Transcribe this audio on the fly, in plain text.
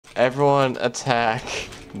Everyone attack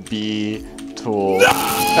B tool. No!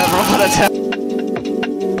 Everyone attack.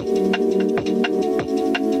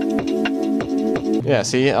 Yeah,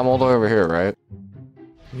 see, I'm all the way over here, right?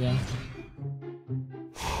 Yeah.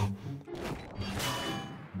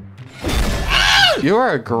 You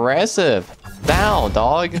are aggressive. Down,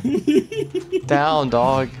 dog. Down,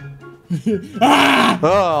 dog.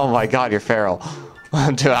 Oh my god, you're feral.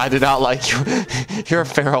 Dude, I do not like you. You're a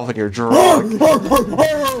feral when you're drunk.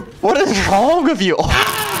 What is wrong with you?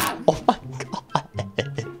 Oh my god.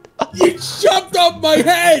 You jumped off my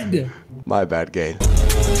head! My bad, Gade.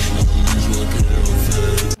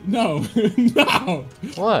 No, no.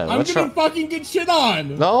 What? I'm gonna fucking get shit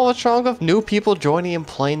on. No, what's wrong with new people joining and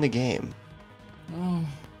playing the game? Oh,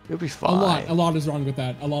 You'll be fine. a lot is wrong with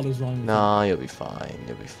that. A lot is wrong with that. No, you'll be fine.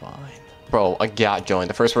 You'll be fine. Bro, a Gat joined.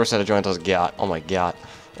 The first person that joined was Gat. Oh my god.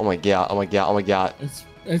 Oh my god. Oh my god. Oh my god.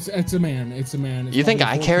 It's a man. It's a man. It's you think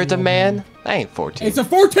I carried the man? I ain't 14. It's a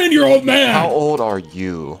 14-year-old man. How old are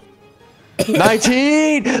you?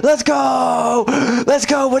 19. Let's go. Let's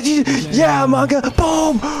go. What did you? Yeah, manga.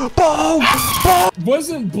 Boom. Boom. Boom.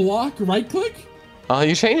 Wasn't block right click? Oh,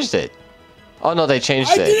 you changed it. Oh no, they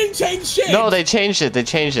changed it. I didn't change shit. No, they changed it. They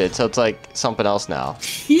changed it, so it's like something else now.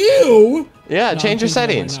 Q? Yeah, change your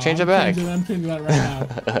settings. Change it back. I'm changing that right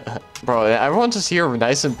now. Bro, everyone's just here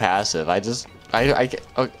nice and passive.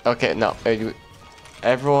 Okay, no.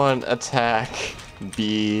 Everyone attack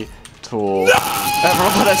B tool. No!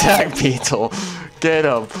 Everyone attack B tool. Get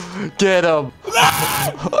him. Get him.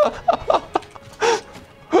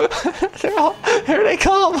 No! Here they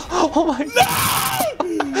come. Oh my god.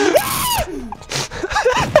 No!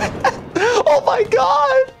 Oh my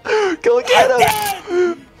god. Go get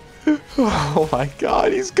him. Oh my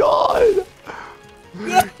god, he's gone.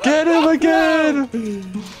 Get him again.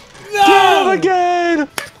 No! Get him again.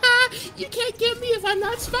 You can't get me if I'm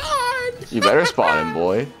not spawned. You better spawn him,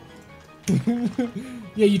 boy.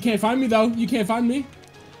 Yeah, you can't find me though. You can't find me.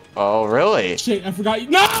 Oh, really? Shit, I forgot you.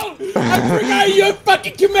 No! I forgot you have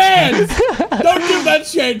fucking commands! Don't do that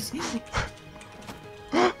shit!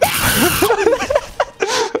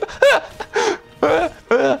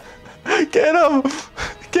 Get him!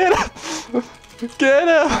 Get him! Get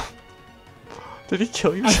him! Did he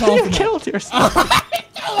kill you? You killed yourself. How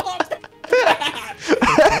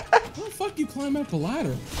the fuck you climb up the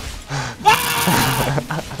ladder?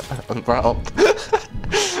 Bro.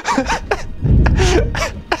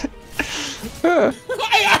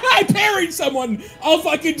 I parried someone! I'll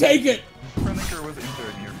fucking take it!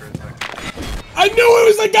 I knew it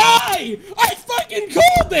was a guy! I fucking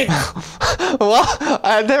called it! Well,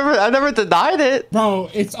 I never denied it. Bro,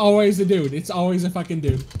 it's always a dude. It's always a fucking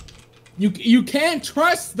dude. You can't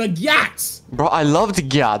trust the Gyats! Bro, I love the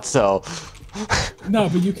Gyats though. No,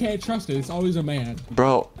 but you can't trust it. It's always a man.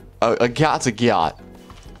 Bro, a Gyat's a Gyat.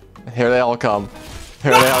 Here they all come.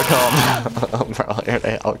 Here they all come. Bro, here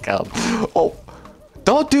they all come. Oh,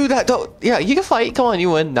 don't do that. Don't. Yeah, you can fight. Come on, you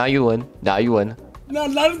win. Now you win. Now you win. No,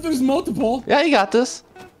 not if there's multiple. Yeah, you got this.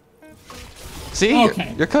 See?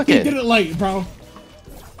 Okay. You're cooking. You did it late, bro.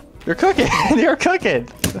 You're cooking. You're cooking.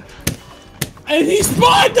 And he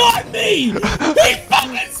spawned on me! He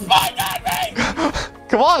fucking spawned on me!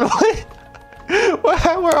 Come on,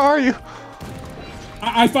 where are you?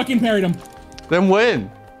 I fucking parried him. Then win.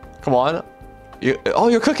 Come on. Oh,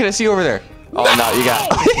 you're cooking. I see you over there. Oh no, you got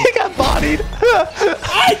bodied.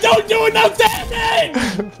 I don't do enough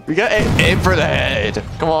damage. We got aim for the head.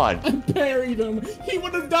 Come on. I parried him. He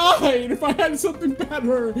would have died if I had something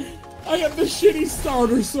better. I have the shitty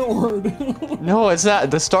starter sword. No, it's not.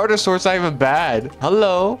 The starter sword's not even bad.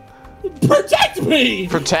 Hello. Protect me.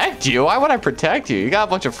 Protect you? Why would I protect you? You got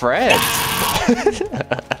a bunch of friends.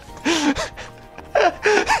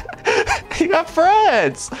 You got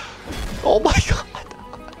friends. Oh my god.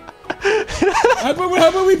 How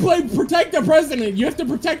about we play protect the president? You have to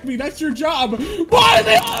protect me. That's your job. Why are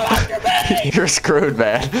they all after me? You're screwed,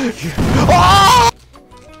 man. Oh!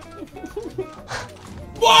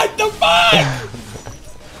 What the fuck?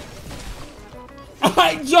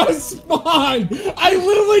 I just spawned. I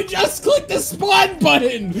literally just clicked the spawn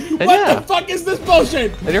button. What the fuck is this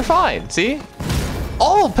bullshit? And you're fine. See?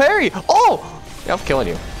 Oh, parry. Oh, yeah, I'm killing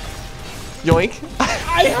you. Yoink.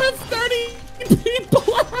 I have 30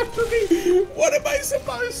 people after me. What am I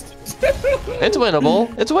supposed to do? It's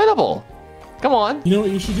winnable. It's winnable. Come on. You know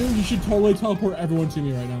what you should do? You should totally teleport everyone to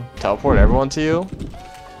me right now. Teleport everyone to you?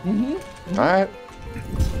 Mm-hmm. All right.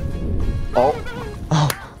 Oh.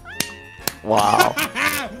 Wow.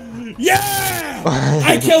 Yeah!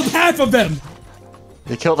 I killed half of them.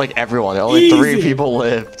 You killed like everyone. Only 3 people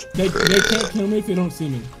lived. They can't kill me if they don't see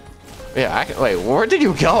me. Yeah, wait, where did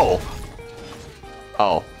you go?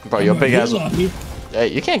 Oh, bro, you're big ass. Hey,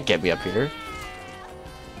 you can't get me up here.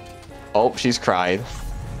 Oh, she's crying.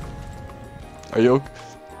 Are you?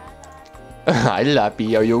 Hi,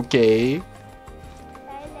 Lappy. Are you okay?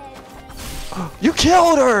 You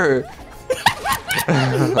killed her!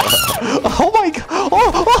 Oh my god!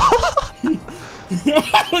 Oh.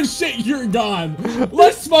 Oh shit, you're gone.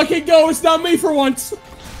 Let's fucking go. It's not me for once.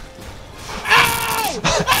 Ow!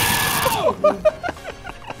 Ow!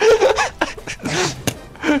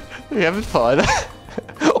 You having fun?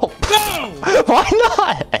 Oh. No! Why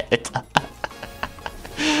not?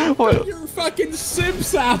 What? Your fucking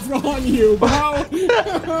simps out on you, bro.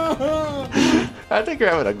 I think you're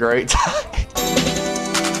having a great time.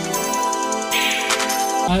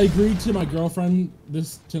 I agreed to my girlfriend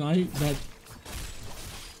tonight that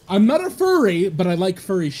I'm not a furry, but I like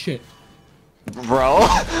furry shit. Bro,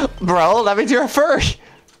 that means you're a furry.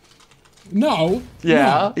 No.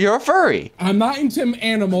 Yeah, no. you're a furry. I'm not into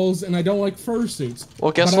animals, and I don't like fursuits.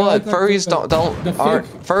 Well, guess what? Furries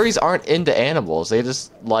furries aren't into animals. They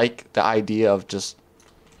just like the idea of just,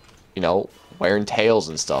 you know, wearing tails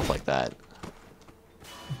and stuff like that.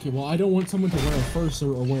 Okay, well, I don't want someone to wear a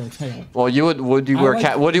fursuit or wear a tail. Well, would you wear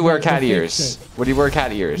cat ears? Would you wear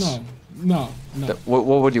cat ears? No. What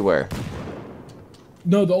would you wear?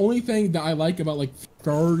 No, the only thing that I like about like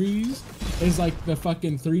furries is like the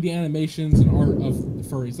fucking 3D animations and art of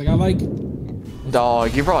furries. Like I like.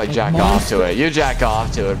 Dog, you probably jack off to it. You jack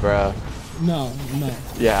off to it, bro. No.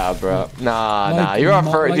 Yeah, bro. Nah. You're a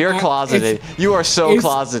furry. You're closeted. You are so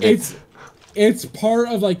closeted. It's part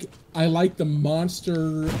of like I like the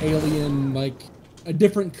monster alien, like a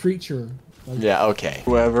different creature. Like, yeah. Okay.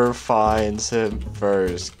 Whoever finds him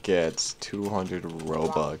first gets 200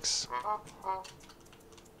 Robux.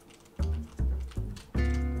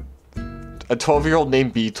 A 12-year-old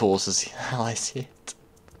named Beetles is how I see it.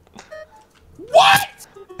 What?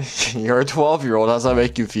 You're a 12-year-old. How does that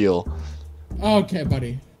make you feel? Okay,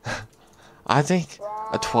 buddy. I think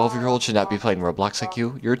a 12-year-old should not be playing Roblox like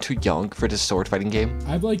you. You're too young for this sword fighting game.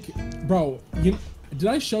 I've like, bro. Did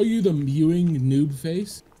I show you the mewing noob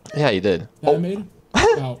face? Yeah, you did. That I made.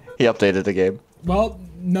 Oh. He updated the game. Well,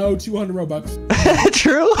 no, 200 Robux.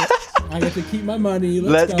 True. I get to keep my money.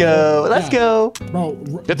 Let's go. Let's go. Bro,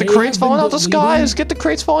 get the crates falling out the skies. Get the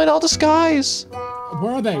crates falling out the skies.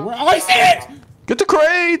 Where are they? Oh, I see it! Get the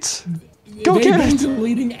crates. Go They've get been it.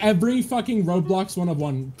 deleting every fucking Roblox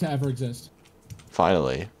 101 to ever exist.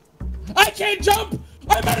 Finally. I can't jump!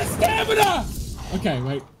 I'm out of stamina! Okay,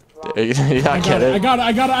 wait. Yeah, I got it. I got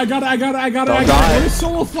it. Don't die. What is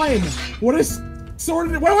Soul Flame? What is Soul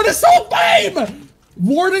Flame?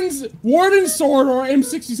 Warden's sword or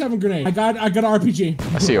M67 grenade. I got an RPG.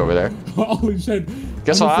 I see you over there. Holy shit.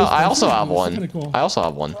 Guess what? I also have one. Cool. I also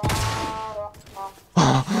have one.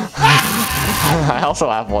 I also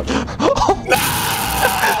have one. No!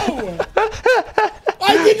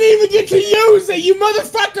 I didn't even get to use it, you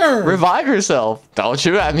motherfucker! Revive yourself. Don't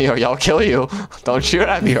shoot at me or I'll kill you. Don't shoot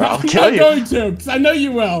at me or I'll kill you. I'm not going to, because I know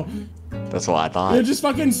you will. That's what I thought. You'll just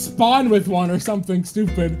fucking spawn with one or something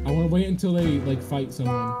stupid. I want to wait until they, like, fight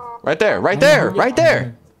someone. Right there, right there. Where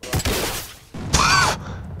the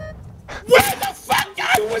fuck?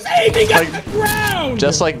 I was aiming at the ground!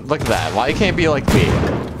 Just like, look at that. Why you can't be like me?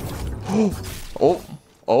 Oh.